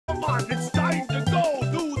Come on, it's time to go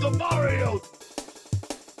do the Mario.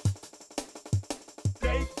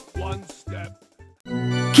 Take one step.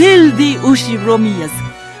 Kill the Ushiromiyas.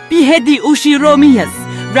 Behead the Ushiromiyas.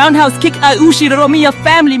 Roundhouse kick a Ushiromiya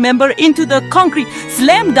family member into the concrete.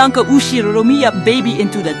 Slam dunk a Ushiromiya baby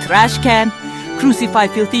into the trash can. Crucify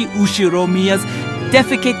filthy Ushiromiyas.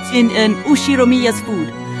 Defecate in an Ushiromiya's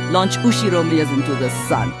food. Launch Ushiromiyas into the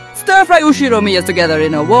sun. Stir fry Ushiromiyas together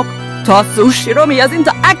in a wok. Toss Ushiromiyas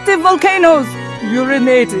into active volcanoes.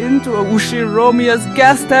 Urinate into a Ushiromiya's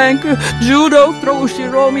gas tank. Judo, throw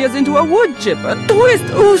Ushiromiyas into a wood chipper. Twist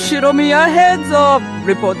Ushiromiya heads off.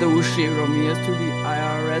 Report the Ushiromiyas to the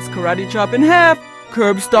IRS. Karate chop in half.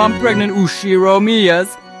 Curb stomp pregnant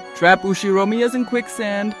Ushiromiyas. Trap Ushiromiyas in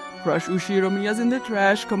quicksand. Crush Ushiromiyas in the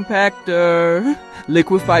trash compactor.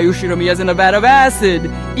 Liquefy Ushiromiyas in a vat of acid.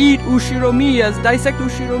 Eat Ushiromiyas. Dissect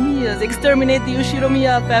Ushiromiyas. Exterminate the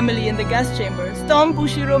Ushiromiya family in the gas chamber. Stomp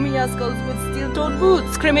Ushiromiya skulls with steel-toed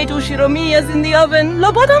boots. Cremate Ushiromiyas in the oven.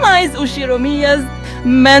 Lobotomize Ushiromiyas.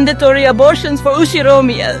 Mandatory abortions for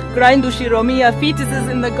Ushiromiya. Grind Ushiromiya fetuses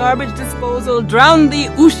in the garbage disposal. Drown the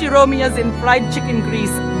Ushiromiyas in fried chicken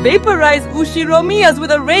grease. Vaporize Ushiromiyas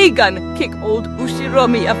with a ray gun. Kick old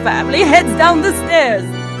Ushiromiya family heads down the stairs.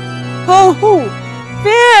 Ho ho!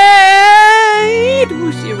 Feed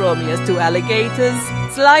Ushiromiyas to alligators.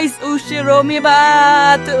 Slice Ushiromiya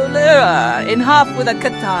in half with a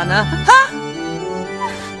katana. Ha!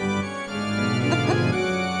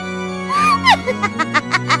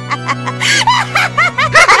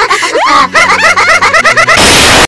 Ha ha ha!